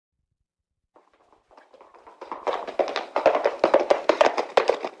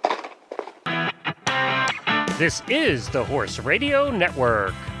This is the Horse Radio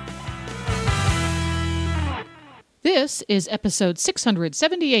Network. This is episode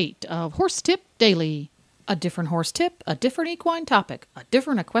 678 of Horse Tip Daily. A different horse tip, a different equine topic, a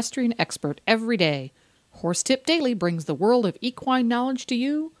different equestrian expert every day. Horse Tip Daily brings the world of equine knowledge to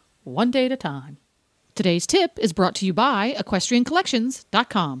you, one day at a time. Today's tip is brought to you by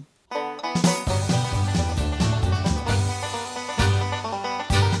EquestrianCollections.com.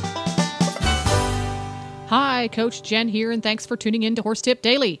 Hi, Coach Jen here, and thanks for tuning in to Horse Tip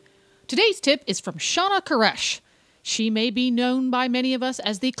Daily. Today's tip is from Shawna Karrasch. She may be known by many of us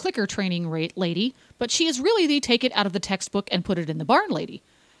as the clicker training lady, but she is really the take it out of the textbook and put it in the barn lady.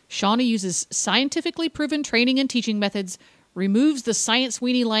 Shawna uses scientifically proven training and teaching methods, removes the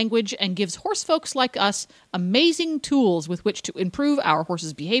science-weenie language, and gives horse folks like us amazing tools with which to improve our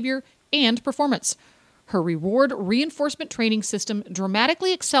horse's behavior and performance. Her reward reinforcement training system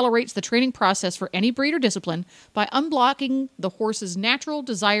dramatically accelerates the training process for any breed or discipline by unblocking the horse's natural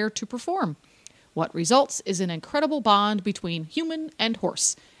desire to perform. What results is an incredible bond between human and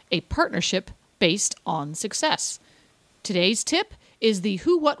horse, a partnership based on success. Today's tip is the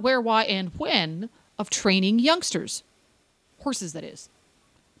who, what, where, why, and when of training youngsters. Horses, that is.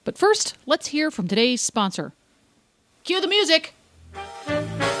 But first, let's hear from today's sponsor. Cue the music!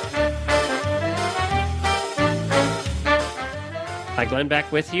 Hi, Glenn,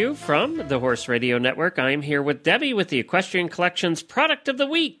 back with you from the Horse Radio Network. I'm here with Debbie with the Equestrian Collections Product of the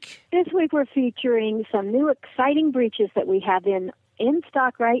Week. This week we're featuring some new exciting breeches that we have in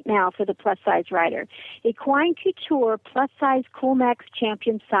stock right now for the plus-size rider. Equine Couture Plus-Size Coolmax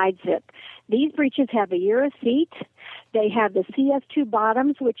Champion Side Zip. These breeches have a year of seat. They have the CS2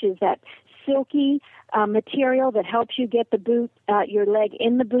 bottoms, which is that silky material that helps you get the boot, your leg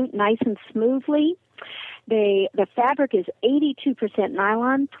in the boot nice and smoothly. The fabric is 82%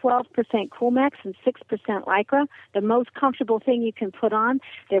 nylon, 12% Coolmax, and 6% Lycra. The most comfortable thing you can put on.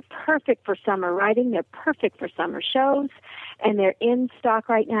 They're perfect for summer riding. They're perfect for summer shows, and they're in stock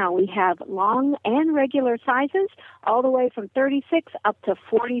right now. We have long and regular sizes, all the way from 36 up to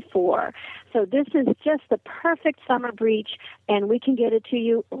 44. So this is just the perfect summer breech, and we can get it to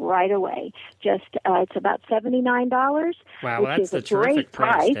you right away. Just it's about $79. Wow, that's the terrific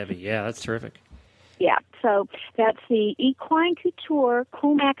price, Debbie. Yeah, that's terrific. Yeah, so that's the Equine Couture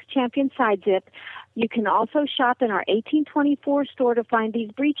Coolmax Champion Side Zip. You can also shop in our 1824 store to find these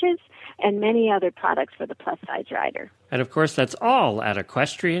breeches and many other products for the plus-size rider. And, of course, that's all at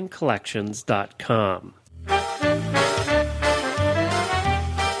EquestrianCollections.com.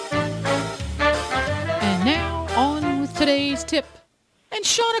 And now, on with today's tip. And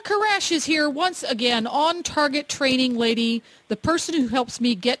Shawna Karrasch is here once again, on-target training lady, the person who helps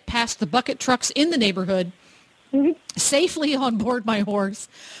me get past the bucket trucks in the neighborhood, safely on board my horse.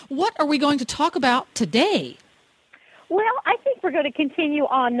 What are we going to talk about today? Well, I think we're going to continue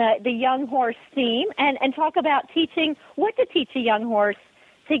on the young horse theme and talk about teaching, what to teach a young horse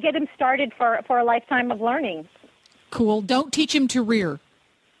to get him started for a lifetime of learning. Cool. Don't teach him to rear.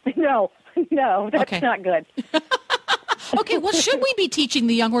 No, that's not good. Okay, well, should we be teaching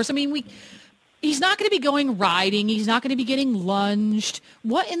the young horse? I mean, he's not going to be going riding. He's not going to be getting lunged.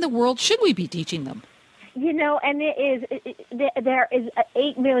 What in the world should we be teaching them? You know, and there is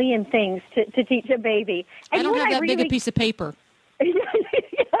 8 million things to teach a baby. And I don't have that big a piece of paper.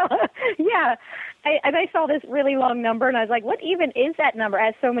 Yeah. I saw this really long number, and I was like, what even is that number? It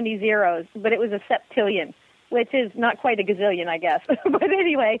has so many zeros, but it was a septillion, which is not quite a gazillion, I guess. But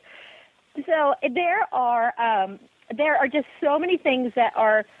anyway, so there are just so many things that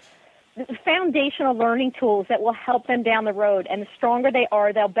are foundational learning tools that will help them down the road. And the stronger they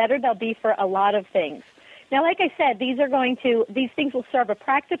are, the better they'll be for a lot of things. Now, like I said, these things will serve a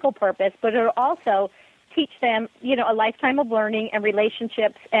practical purpose, but it'll also teach them, a lifetime of learning and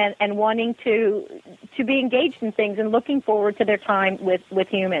relationships and wanting to be engaged in things and looking forward to their time with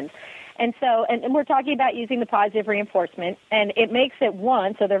humans. And so, and we're talking about using the positive reinforcement, and it makes it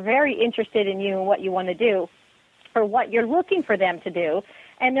so they're very interested in you and what you want to do, or what you're looking for them to do,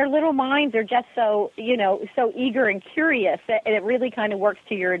 and their little minds are just so eager and curious that it really kind of works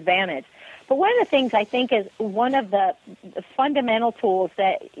to your advantage. But one of the things I think is one of the fundamental tools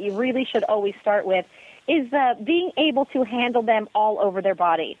that you really should always start with is being able to handle them all over their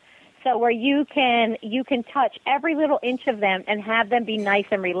body. So where you can touch every little inch of them and have them be nice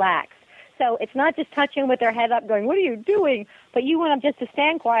and relaxed. So it's not just touching with their head up going, what are you doing? But you want them just to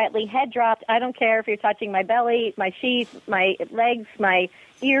stand quietly, head dropped. I don't care if you're touching my belly, my sheath, my legs, my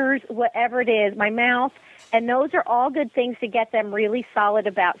ears, whatever it is, my mouth. And those are all good things to get them really solid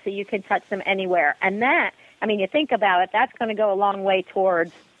about so you can touch them anywhere. And that, I mean, you think about it, that's going to go a long way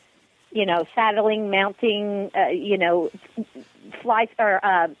towards saddling, mounting, fly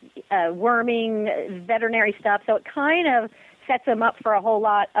or worming, veterinary stuff. So it kind of sets them up for a whole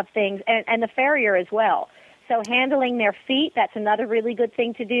lot of things, and the farrier as well. So handling their feet, that's another really good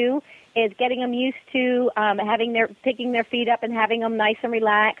thing to do, is getting them used to picking their feet up and having them nice and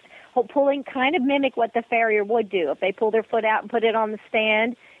relaxed. Pulling, kind of mimic what the farrier would do. If they pull their foot out and put it on the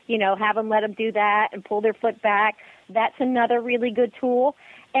stand, have them let them do that and pull their foot back. That's another really good tool.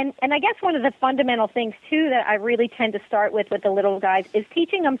 And I guess one of the fundamental things, too, that I really tend to start with the little guys is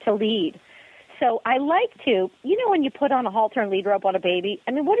teaching them to lead. So I like to, when you put on a halter and lead rope on a baby,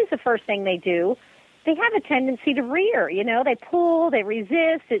 what is the first thing they do? They have a tendency to rear, They pull, they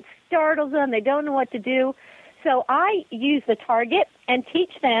resist, it startles them, they don't know what to do. So I use the target and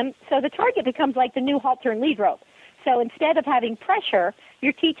teach them, so the target becomes like the new halter and lead rope. So instead of having pressure,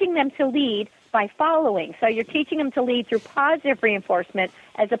 you're teaching them to lead by following. So you're teaching them to lead through positive reinforcement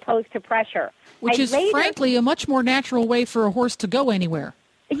as opposed to pressure. Which is, frankly, a much more natural way for a horse to go anywhere.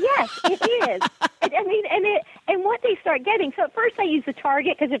 Yes, it is. And what they start getting. So at first, I use the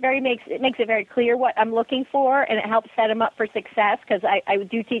target because it makes it very clear what I'm looking for, and it helps set them up for success because I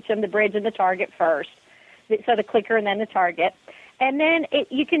do teach them the bridge and the target first, so the clicker and then the target. And then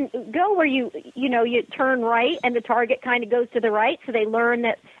you can go where you turn right and the target kind of goes to the right, so they learn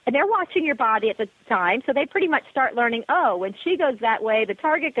that, and they're watching your body at the time, so they pretty much start learning, when she goes that way, the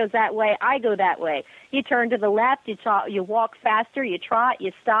target goes that way, I go that way. You turn to the left, you walk faster, you trot,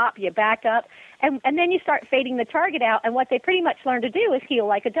 you stop, you back up, and then you start fading the target out, and what they pretty much learn to do is heel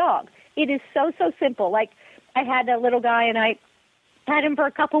like a dog. It is so, so simple. Like, I had a little guy, and I had him for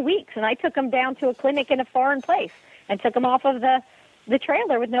a couple weeks, and I took him down to a clinic in a foreign place and took him off of the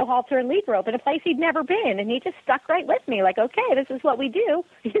trailer with no halter and lead rope in a place he'd never been, and he just stuck right with me, like, okay, this is what we do,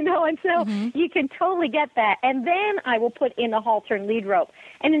 and so you can totally get that. And then I will put in the halter and lead rope,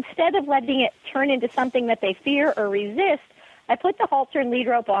 and instead of letting it turn into something that they fear or resist, I put the halter and lead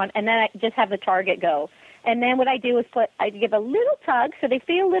rope on, and then I just have the target go. And then what I do is I give a little tug, so they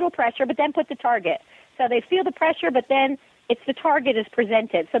feel a little pressure, but then put the target. So they feel the pressure, but then it's the target is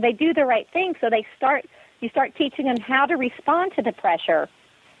presented. So they do the right thing, so you start teaching them how to respond to the pressure,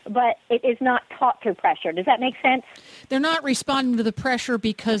 but it is not taught through pressure. Does that make sense? They're not responding to the pressure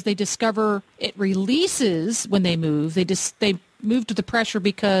because they discover it releases when they move. They move to the pressure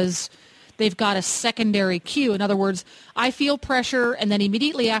because they've got a secondary cue. In other words, I feel pressure, and then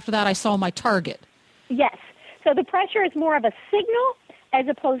immediately after that I saw my target. Yes. So the pressure is more of a signal as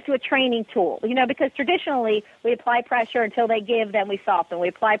opposed to a training tool, because traditionally we apply pressure until they give, then we soften. We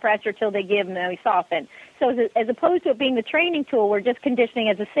apply pressure until they give, and then we soften. So as opposed to it being the training tool, we're just conditioning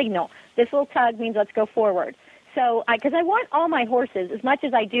as a signal. This little tug means let's go forward. So because I want all my horses, as much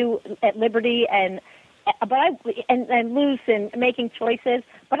as I do at Liberty and loose and making choices,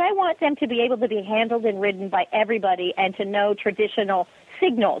 but I want them to be able to be handled and ridden by everybody and to know traditional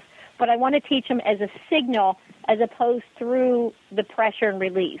signals. But I want to teach them as a signal as opposed through the pressure and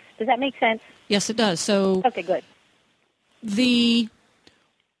release. Does that make sense? Yes, it does. So okay, good.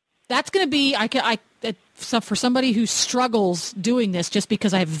 That's going to be so for somebody who struggles doing this just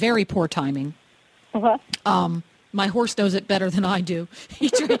because I have very poor timing. My horse knows it better than I do. He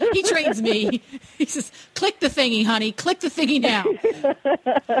trains me. He says, "Click the thingy, honey. Click the thingy now."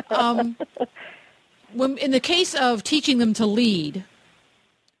 When in the case of teaching them to lead.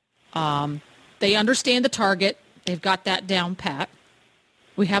 They understand the target. They've got that down pat.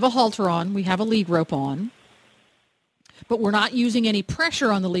 We have a halter on. We have a lead rope on. But we're not using any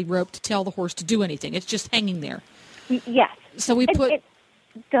pressure on the lead rope to tell the horse to do anything. It's just hanging there. Yes. So we go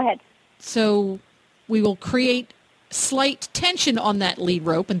ahead. So we will create slight tension on that lead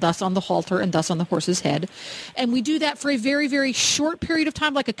rope and thus on the halter and thus on the horse's head. And we do that for a very, very short period of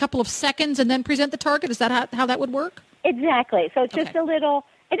time, like a couple of seconds, and then present the target. Is that how that would work? Exactly. So it's just a little...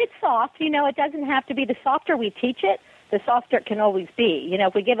 And it's soft, it doesn't have to be. The softer we teach it, the softer it can always be.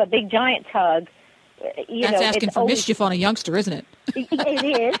 If we give a big giant tug, that's asking for mischief on a youngster, isn't it? It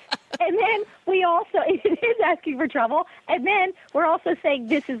is. And then it is asking for trouble. And then we're also saying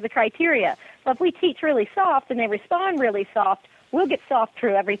this is the criteria. But if we teach really soft and they respond really soft, we'll get soft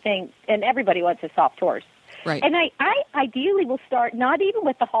through everything, and everybody wants a soft horse. Right. And I ideally will start not even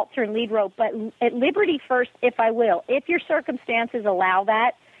with the halter and lead rope, but at Liberty first, if I will. If your circumstances allow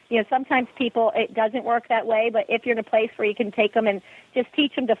that, sometimes it doesn't work that way, but if you're in a place where you can take them and just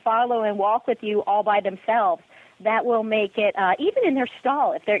teach them to follow and walk with you all by themselves, that will make it, even in their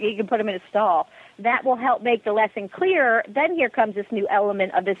stall, you can put them in a stall, that will help make the lesson clearer. Then here comes this new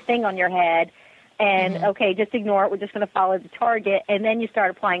element of this thing on your head, and, okay, just ignore it. We're just going to follow the target, and then you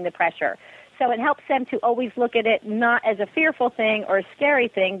start applying the pressure. So it helps them to always look at it not as a fearful thing or a scary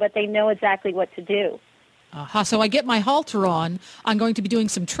thing, but they know exactly what to do. So I get my halter on. I'm going to be doing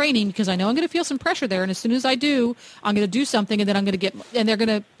some training because I know I'm going to feel some pressure there. And as soon as I do, I'm going to do something, and then I'm going to get, and they're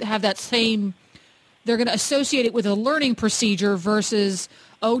going to have that same, they're going to associate it with a learning procedure versus,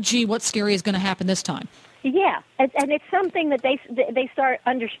 oh, gee, what's scary is going to happen this time. Yeah, and it's something that they start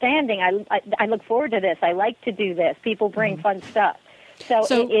understanding. I look forward to this. I like to do this. People bring fun stuff.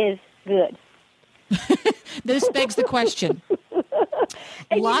 So it is good. This begs the question.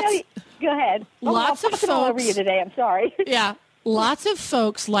 Go ahead. Lots of folks all over you today. I'm sorry. Yeah, lots of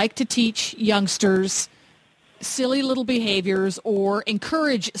folks like to teach youngsters silly little behaviors or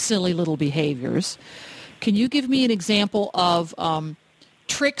encourage silly little behaviors. Can you give me an example of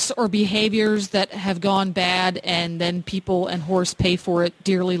tricks or behaviors that have gone bad and then people and horse pay for it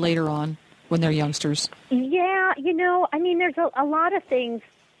dearly later on when they're youngsters? Yeah, there's a lot of things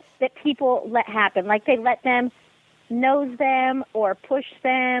that people let happen. Like they let them nose them or push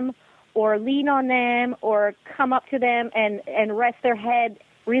them or lean on them or come up to them and rest their head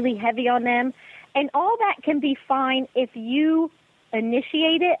really heavy on them. And all that can be fine if you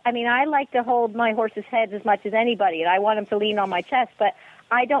initiate it. I mean, I like to hold my horse's head as much as anybody, and I want them to lean on my chest, but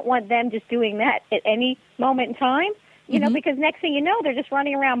I don't want them just doing that at any moment in time, because next thing you know, they're just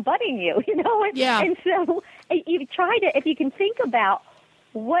running around butting you, Yeah. And so you try to, if you can think about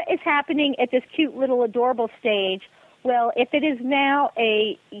what is happening at this cute little adorable stage. Well, if it is now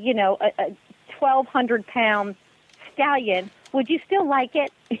a 1,200-pound stallion, would you still like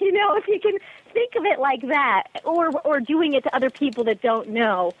it? If you can think of it like that, or doing it to other people that don't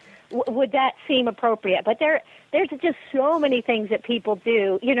know, would that seem appropriate? But there's just so many things that people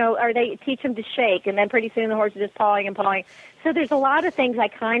do, or they teach them to shake, and then pretty soon the horse is just pawing and pawing. So there's a lot of things I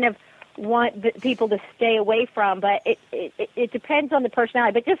kind of want people to stay away from, but it depends on the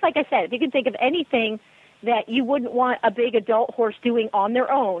personality. But just like I said, if you can think of anything that you wouldn't want a big adult horse doing on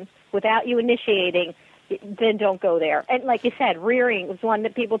their own without you initiating, then don't go there. And like you said, rearing is one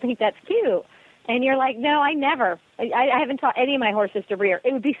that people think that's cute. And you're like, no, I never. I haven't taught any of my horses to rear.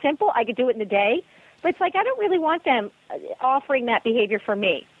 It would be simple. I could do it in a day. But it's like I don't really want them offering that behavior for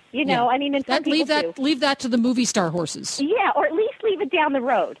me. Yeah. And some people do. Leave that to the movie star horses. Yeah, or at least leave it down the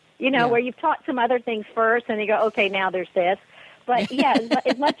road, where you've taught some other things first, and you go, okay, now there's this. But, yeah,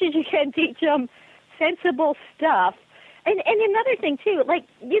 as much as you can teach them sensible stuff. And another thing, too, like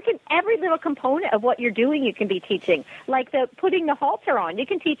every little component of what you're doing you can be teaching. Like putting the halter on. You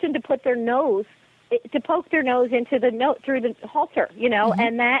can teach them to put their nose, to poke their nose into the note through the halter,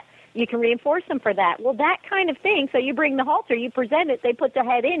 and that you can reinforce them for that. Well, that kind of thing, so you bring the halter, you present it, they put their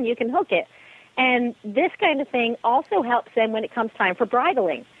head in, you can hook it. And this kind of thing also helps them when it comes time for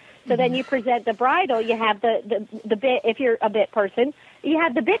bridling. So then you present the bridle, you have the bit, if you're a bit person, you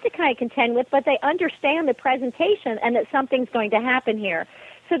have the bit to kind of contend with, but they understand the presentation and that something's going to happen here.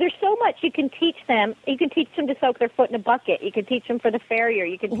 So there's so much you can teach them. You can teach them to soak their foot in a bucket. You can teach them for the farrier.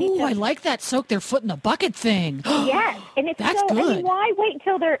 You can teach them. I like that soak their foot in a bucket thing. Yes, and it's That's good. I mean, why wait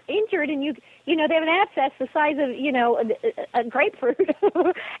until they're injured and they have an abscess the size of a grapefruit,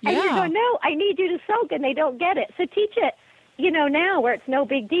 and you're going, no, I need you to soak, and they don't get it. So teach it. Now where it's no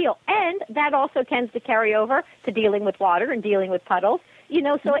big deal. And that also tends to carry over to dealing with water and dealing with puddles,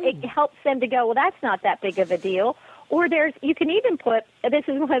 so it helps them to go, well, that's not that big of a deal. Or you can even put, this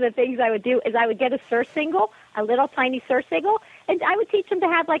is one of the things I would do, is I would get a surcingle, a little tiny surcingle, and I would teach them to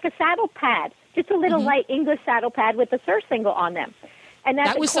have like a saddle pad, just a little light English saddle pad with a surcingle on them. And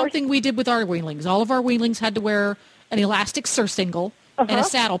that was something we did with our weanlings. All of our weanlings had to wear an elastic surcingle and a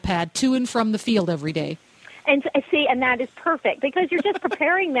saddle pad to and from the field every day. And and that is perfect because you're just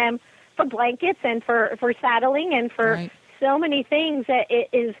preparing them for blankets and for saddling and for so many things that it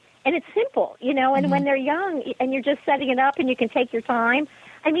is, and it's simple, and when they're young and you're just setting it up and you can take your time.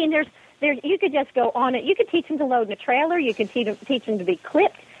 I mean, there's you could just go on it. You could teach them to load in a trailer. You could teach them to be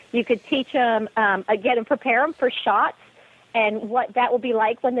clipped. You could teach them, prepare them for shots and what that will be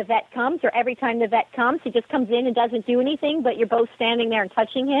like when the vet comes, or every time the vet comes, he just comes in and doesn't do anything, but you're both standing there and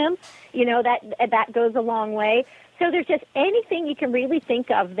touching him. That goes a long way. So there's just anything you can really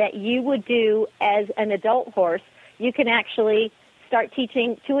think of that you would do as an adult horse, you can actually start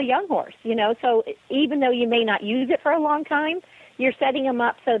teaching to a young horse, So even though you may not use it for a long time, you're setting them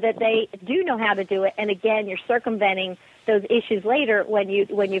up so that they do know how to do it. And again, you're circumventing those issues later when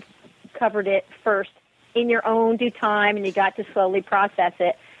you've covered it first in your own due time, and you got to slowly process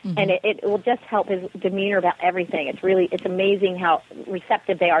it, and it will just help his demeanor about everything. It's amazing how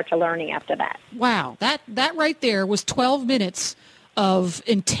receptive they are to learning after that. Wow, that right there was 12 minutes of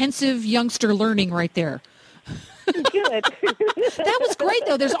intensive youngster learning right there. Good. it. That was great,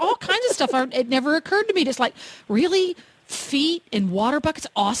 though. There's all kinds of stuff. It never occurred to me. Just like, really? Feet in water buckets?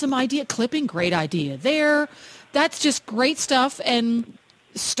 Awesome idea. Clipping? Great idea there. That's just great stuff. And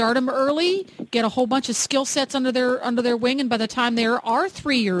start them early, get a whole bunch of skill sets under their wing, and by the time they are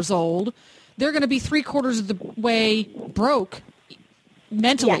 3 years old, they're going to be 3/4 of the way broke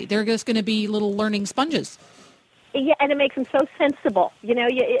mentally. Yeah. They're just going to be little learning sponges. Yeah, and it makes them so sensible.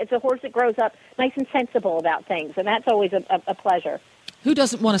 It's a horse that grows up nice and sensible about things, and that's always a pleasure. Who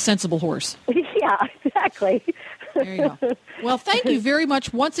doesn't want a sensible horse? Yeah, exactly. There you go. Well, thank you very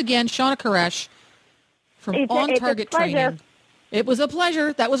much once again, Shawna Karrasch from On Target Training. It was a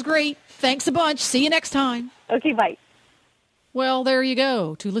pleasure. That was great. Thanks a bunch. See you next time. Okay, bye. Well, there you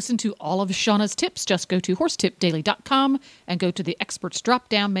go. To listen to all of Shawna's tips, just go to horsetipdaily.com and go to the Experts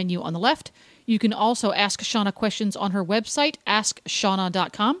drop-down menu on the left. You can also ask Shawna questions on her website,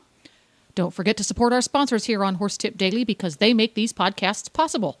 askshawna.com. Don't forget to support our sponsors here on Horse Tip Daily because they make these podcasts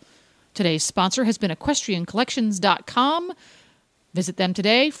possible. Today's sponsor has been EquestrianCollections.com. Visit them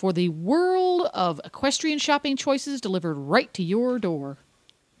today for the world of equestrian shopping choices delivered right to your door.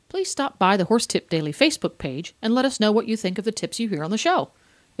 Please stop by the Horse Tip Daily Facebook page and let us know what you think of the tips you hear on the show.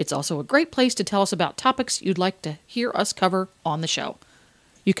 It's also a great place to tell us about topics you'd like to hear us cover on the show.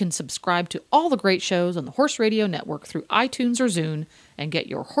 You can subscribe to all the great shows on the Horse Radio Network through iTunes or Zune and get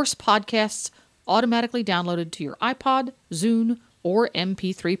your horse podcasts automatically downloaded to your iPod, Zune, or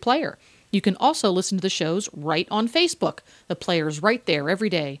MP3 player. You can also listen to the shows right on Facebook. The player's right there every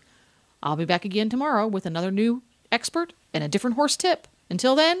day. I'll be back again tomorrow with another new expert and a different horse tip.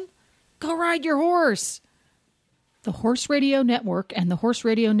 Until then, go ride your horse. The Horse Radio Network and the Horse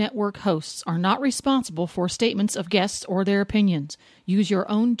Radio Network hosts are not responsible for statements of guests or their opinions. Use your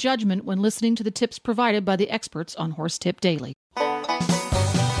own judgment when listening to the tips provided by the experts on Horse Tip Daily.